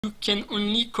you can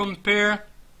only compare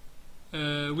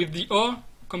with the OR,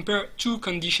 compare two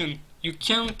conditions. You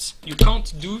can't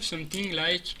do something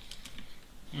like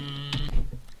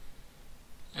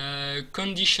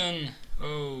condition.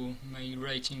 Oh, my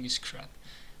writing is crap.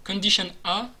 Condition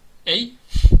A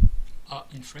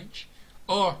in French,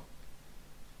 or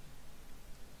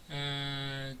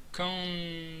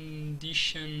condition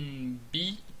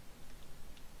B,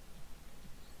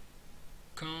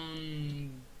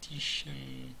 condition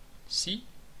C.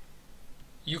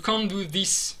 You can't do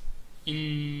this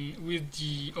with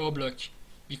the OR block,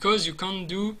 because you can't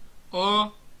do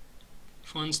OR.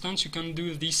 For instance, you can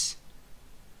do this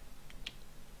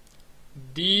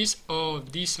or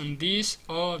this and this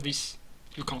or this.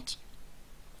 You can't.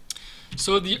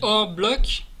 So the OR block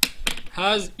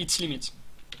has its limit.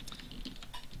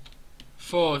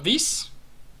 For this,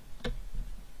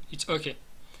 it's okay.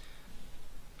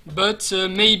 But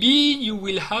maybe you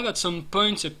will have at some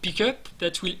point a pickup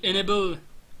that will enable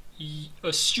a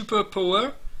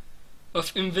superpower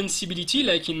of invincibility,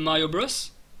 like in Mario Bros.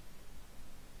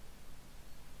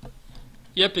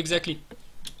 Yep, exactly.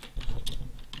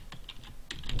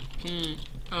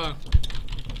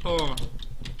 Or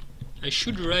I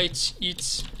should write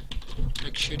it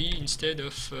actually instead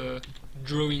of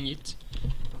drawing it.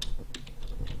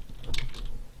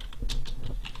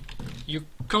 You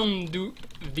can't do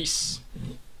this.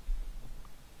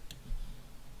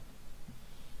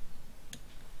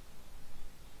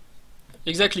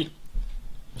 Exactly.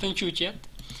 Thank you, chat.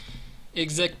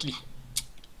 Exactly.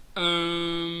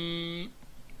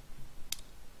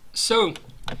 So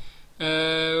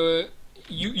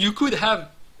you could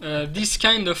have this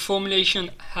kind of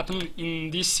formulation happen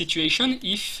in this situation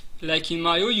if, like in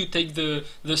Mario, you take the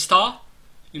star,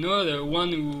 you know, the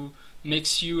one who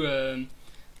makes you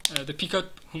the pickup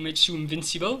who makes you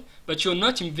invincible, but you're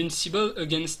not invincible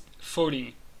against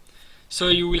falling. So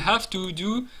you will have to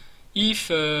do if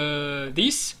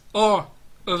this or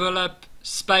overlap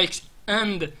spikes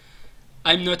and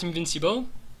I'm not invincible,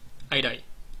 I die.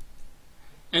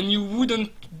 And you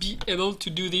wouldn't be able to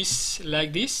do this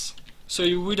like this, so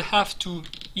you would have to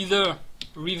either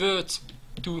revert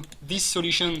to this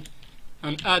solution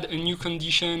and add a new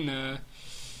condition.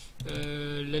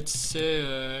 Let's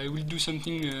say I will do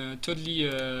something totally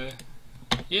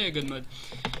God mode.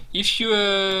 If you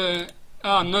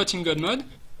are not in God mode,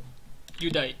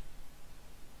 you die.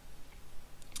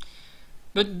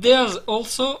 But there's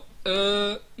also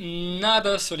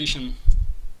another solution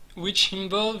which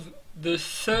involves the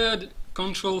third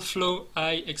control flow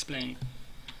I explained,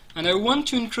 and I want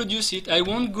to introduce it. I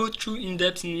won't go too in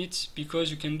depth in it because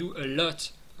you can do a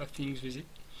lot of things with it,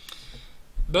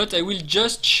 but I will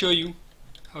just show you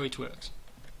how it works.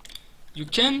 You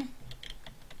can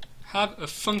have a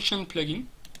function plugin.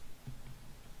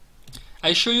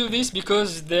 I show you this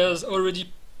because there's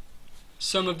already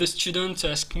some of the students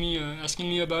asking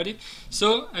me about it,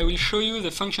 so I will show you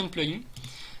the function plugin.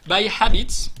 By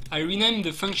habit, I rename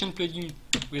the function plugin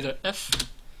with a F,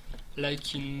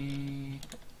 like in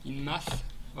math,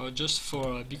 or just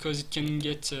for because it can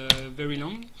get very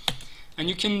long. And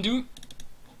you can do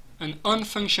an on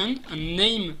function and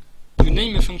you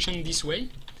name a function this way: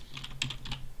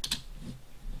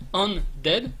 on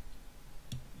dead,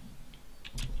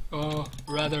 or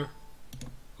rather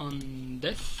on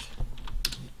death.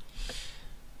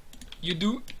 You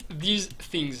do these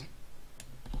things.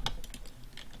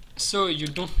 So you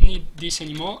don't need this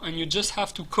anymore, and you just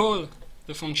have to call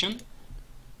the function,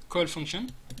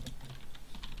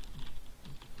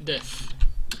 death,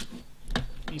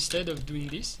 instead of doing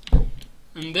this,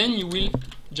 and then you will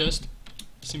just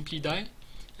simply die,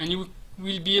 and you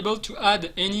will be able to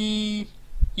add any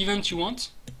event you want,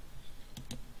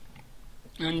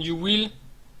 and you will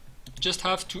just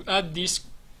have to add this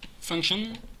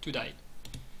function to die.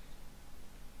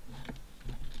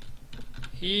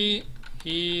 Here,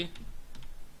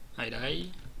 I die.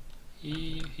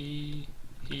 Here,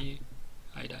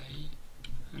 I die.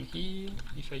 And here,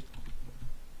 if I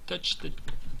touch the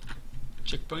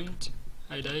checkpoint,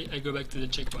 I die. I go back to the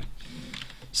checkpoint.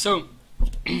 So,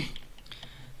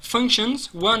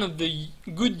 functions, one of the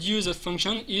good use of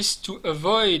function is to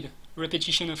avoid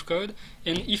repetition of code.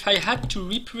 And if I had to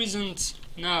represent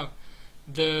now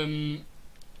the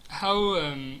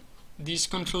how this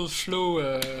control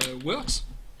flow works,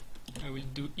 I will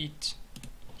do it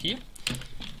here.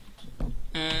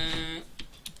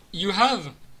 You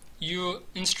have your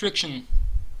instruction,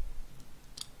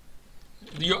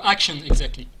 your action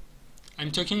exactly. I'm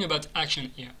talking about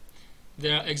action here.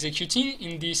 They are executing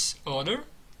in this order.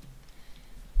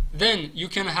 Then you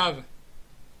can have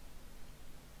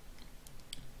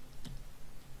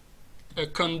a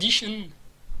condition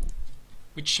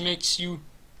which makes you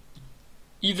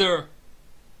either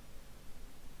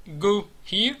go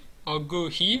here or go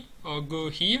here or go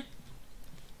here,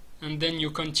 and then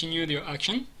you continue your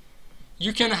action.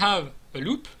 You can have a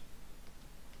loop.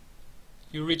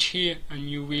 You reach here and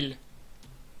you will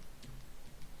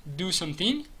do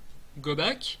something, go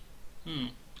back,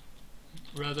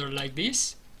 rather like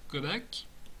this, go back,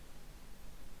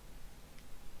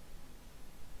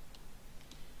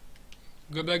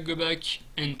 go back,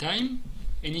 end time,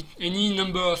 any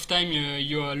number of time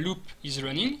your loop is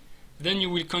running, then you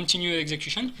will continue the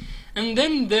execution. And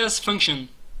then there's function.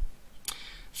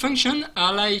 Function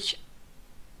are like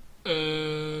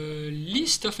a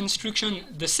list of instruction,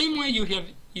 the same way you have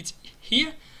it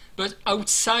here, but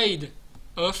outside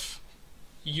of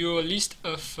your list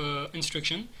of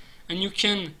instruction, and you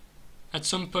can at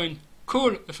some point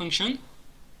call a function.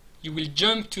 You will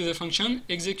jump to the function,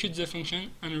 execute the function,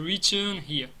 and return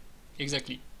here.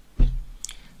 Exactly.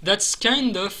 That's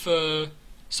kind of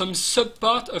some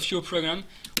subpart of your program,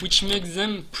 which makes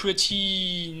them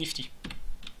pretty nifty.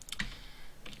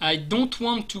 I don't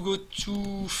want to go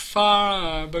too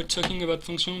far about talking about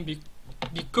function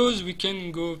because we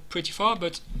can go pretty far,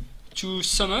 but to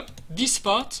sum up this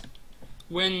part,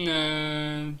 when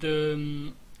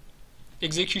the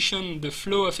execution, the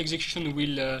flow of execution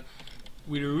will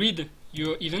read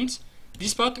your event,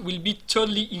 this part will be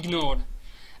totally ignored.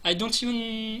 I'm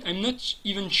not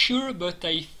even sure, but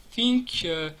I think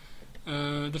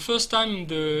the first time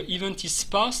the event is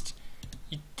passed,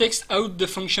 it takes out the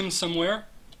function somewhere,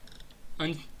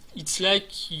 and it's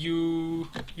like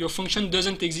your function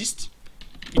doesn't exist.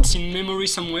 It's in memory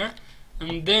somewhere,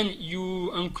 and then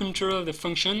you encounter the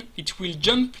function. It will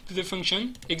jump to the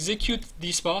function, execute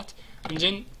this part, and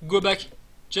then go back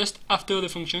just after the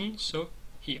function. So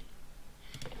here,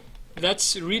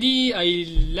 that's really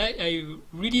I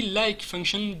really like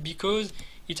function because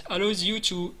it allows you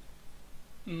to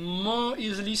more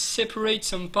easily separate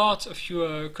some parts of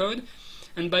your code,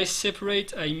 and by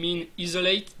separate I mean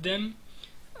isolate them,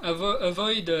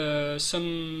 avoid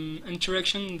some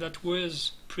interaction that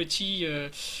was pretty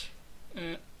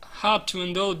hard to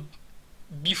handle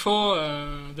before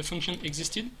the function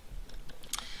existed.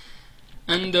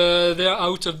 And they're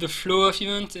out of the flow of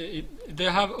event. They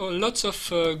have lots of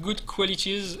good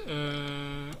qualities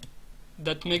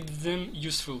that make them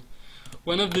useful.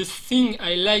 One of the things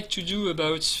I like to do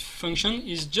about function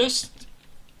is just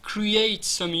create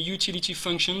some utility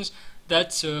functions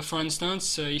that, for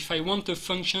instance, if I want a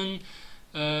function,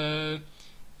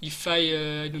 if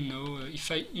I don't know,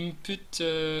 if I input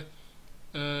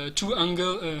two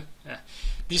angle,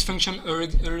 this function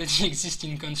already exists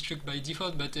in Construct by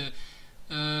default, but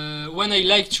one I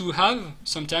like to have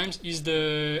sometimes is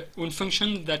the one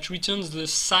function that returns the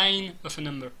sign of a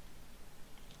number.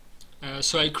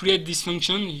 So I create this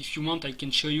function. If you want, I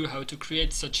can show you how to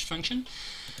create such function.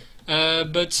 Yeah,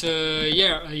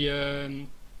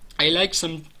 I like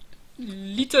some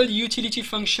little utility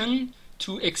function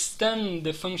to extend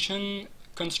the function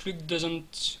Construct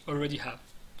doesn't already have.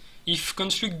 If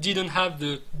Construct didn't have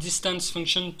the distance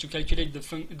function to calculate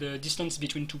the distance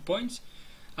between 2 points,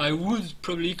 I would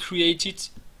probably create it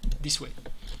this way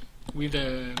with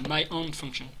my own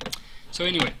function. So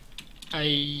anyway, I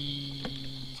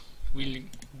will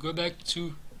go back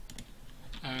to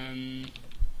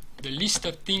the list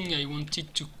of things I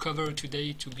wanted to cover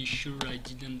today to be sure I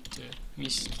didn't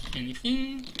miss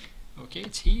anything. Okay,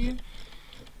 it's here.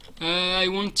 I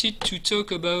wanted to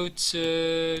talk about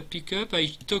pickup. I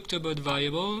talked about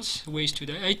variables, ways to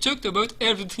die. I talked about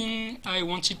everything I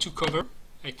wanted to cover,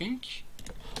 I think.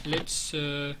 Let's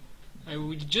I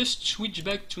will just switch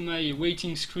back to my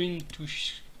waiting screen to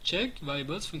check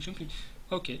variables, function.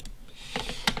 Okay.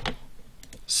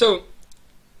 So,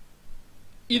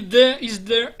 is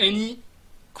there any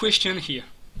question here?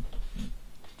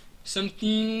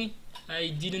 Something I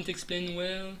didn't explain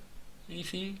well?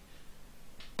 Anything?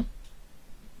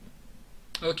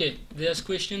 Okay, there's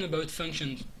question about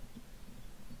functions.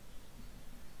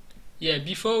 Yeah,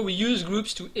 before we use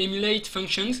groups to emulate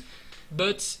functions,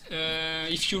 but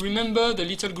if you remember the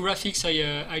little graphics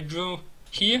I draw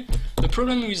here, the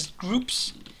problem with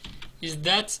groups is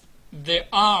that they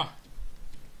are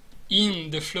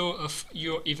in the flow of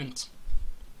your event.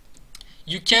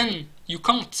 You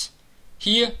can't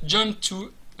here jump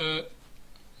to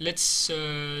let's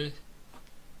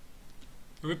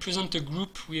represent a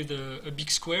group with a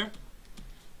big square.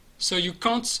 So you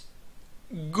can't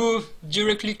go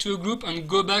directly to a group and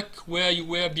go back where you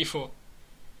were before.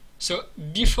 So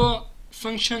before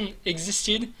function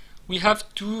existed, we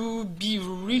have to be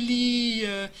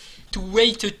really to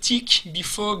wait a tick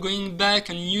before going back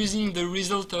and using the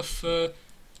result of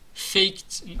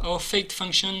faked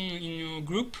function in your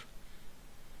group.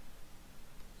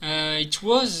 It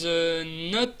was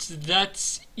not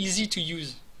that easy to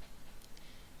use,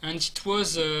 and it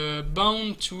was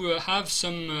bound to have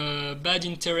some bad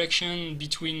interaction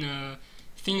between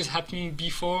things happening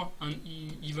before and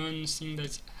even things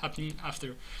that's happening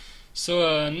after.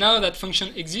 So now that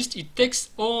function exists, it takes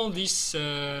all this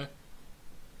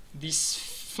this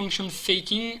function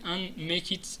faking and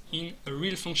make it in a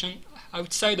real function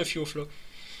outside of your flow.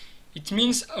 It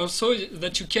means also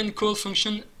that you can call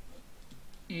function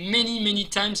many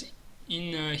times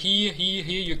in here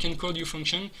you can call your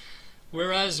function,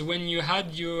 whereas when you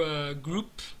had your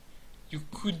group, you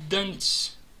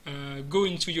couldn't go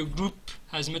into your group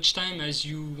as much time as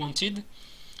you wanted.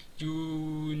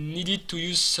 You needed to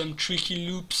use some tricky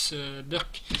loops.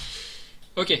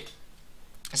 Okay,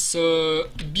 so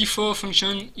before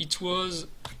function it was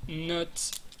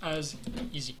not as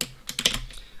easy.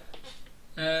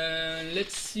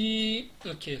 Let's see.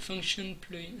 Okay, function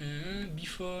play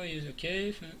before is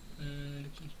okay.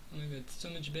 Oh my god, so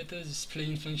much better. This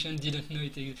plain function didn't know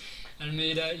it existed.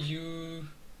 Almeida, you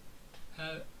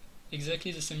have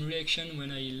exactly the same reaction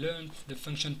when I learned the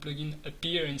function plugin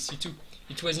appear in C2.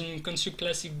 It was in Construct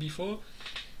Classic before,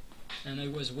 and I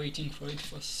was waiting for it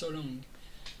for so long.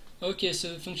 Okay,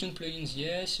 so function plugins,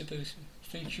 yes.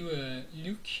 Thank you,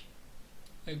 Luke.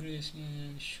 I agree,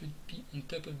 should be on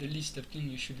top of the list of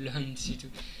things you should learn in C2.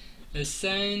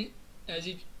 Assign as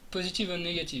it positive or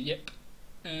negative. Yep.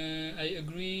 I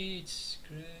agree. It's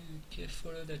great. Okay,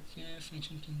 follow that. Yeah,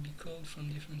 function can be called from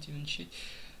different event sheet.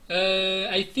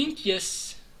 I think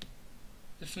yes.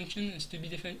 The function has to be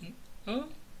defined. Oh,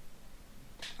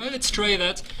 let's try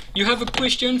that. You have a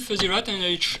question, Fuzzy Rat, and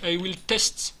I will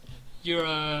test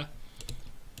your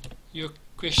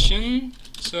question.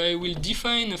 So I will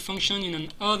define a function in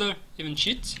another event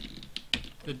sheet,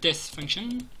 the death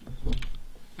function,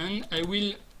 and I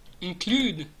will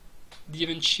include the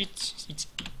event sheet. It's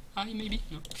I maybe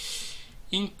no.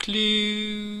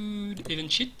 Include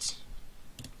event sheet.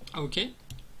 Okay.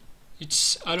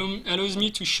 It allows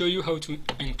me to show you how to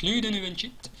include an event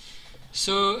sheet.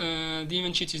 So the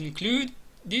event sheet is included.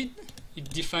 It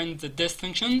defines the death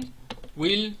function.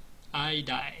 Will I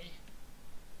die?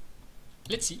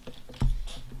 Let's see.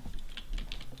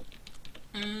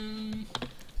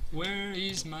 Where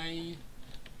is my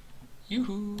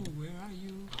yoo-hoo? Where are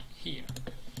you? Here.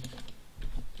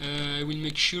 I will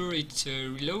make sure it's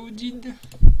reloaded.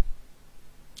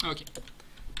 Okay.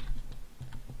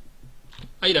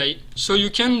 I die. So you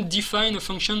can define a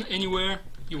function anywhere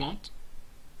you want.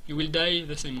 You will die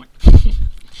the same way.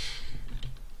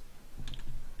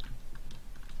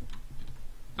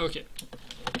 Okay.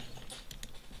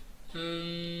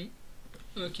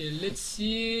 Okay, let's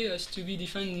see. Has to be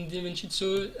defined in the event sheet.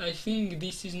 So I think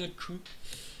this is not true.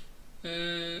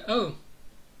 Oh,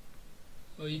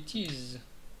 it is.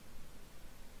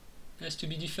 Has to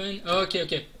be defined. Oh,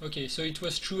 okay. So it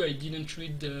was true. I didn't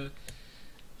read the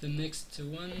next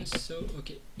one. So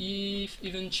okay, if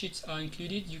event sheets are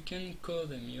included, you can call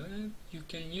them. You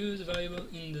can use variable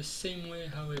in the same way.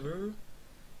 However,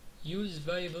 use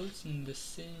variables in the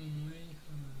same way.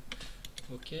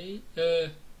 Okay.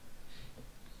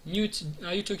 Mute.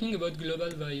 Are you talking about global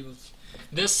variables?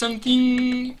 There's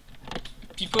something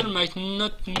people might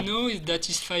not know, is that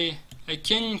if I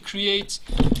can create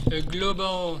a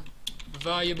global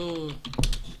variable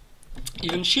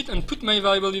event sheet and put my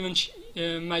variable event sheet.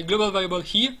 My global variable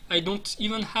here, I don't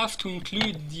even have to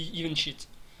include the event sheet.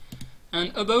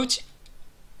 And about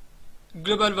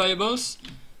global variables,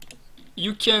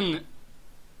 you can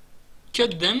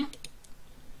cut them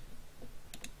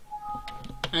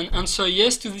and answer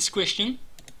yes to this question,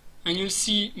 and you'll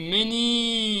see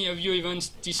many of your events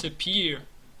disappear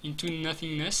into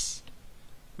nothingness,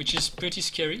 which is pretty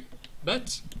scary.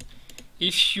 But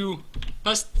if you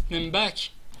pass them back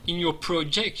in your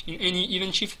project, in any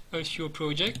event sheet of your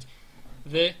project,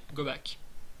 they go back.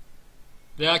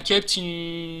 They are kept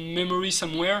in memory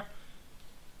somewhere.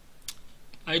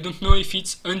 I don't know if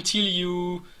it's until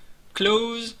you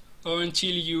close or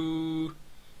until you...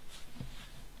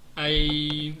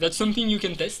 that's something you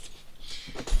can test.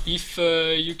 If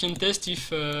you can test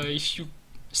if you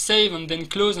save and then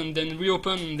close and then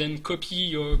reopen and then copy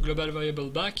your global variable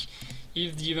back,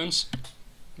 if the events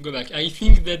go back. I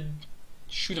think that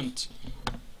shouldn't,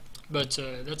 but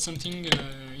that's something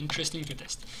interesting to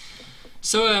test.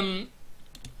 So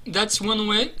that's one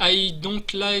way. I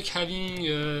don't like having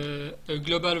a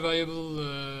global variable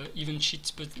event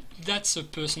sheet, but that's a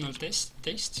personal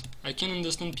taste. I can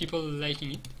understand people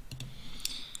liking it.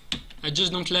 I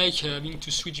just don't like having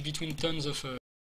to switch between tons of